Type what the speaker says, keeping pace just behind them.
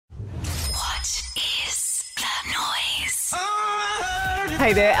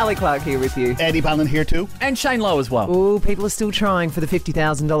Hey there, Ali Clark here with you. Eddie Bannon here too. And Shane Lowe as well. Oh, people are still trying for the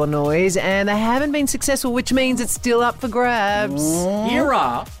 $50,000 noise, and they haven't been successful, which means it's still up for grabs. Here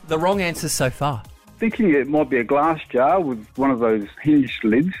are the wrong answers so far. Thinking it might be a glass jar with one of those hinged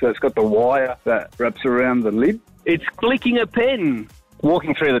lids, so it's got the wire that wraps around the lid. It's clicking a pen.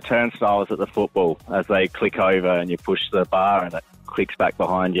 Walking through the turnstiles at the football as they click over and you push the bar and it clicks back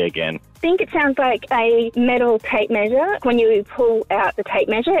behind you again. I think it sounds like a metal tape measure when you pull out the tape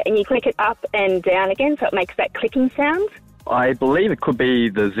measure and you click it up and down again, so it makes that clicking sound. I believe it could be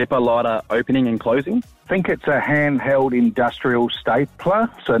the zipper lighter opening and closing. I think it's a handheld industrial stapler,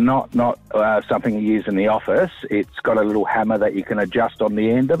 so not something you use in the office. It's got a little hammer that you can adjust on the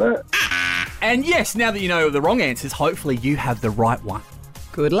end of it. And yes, now that you know the wrong answers, hopefully you have the right one.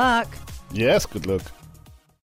 Good luck. Yes, good luck.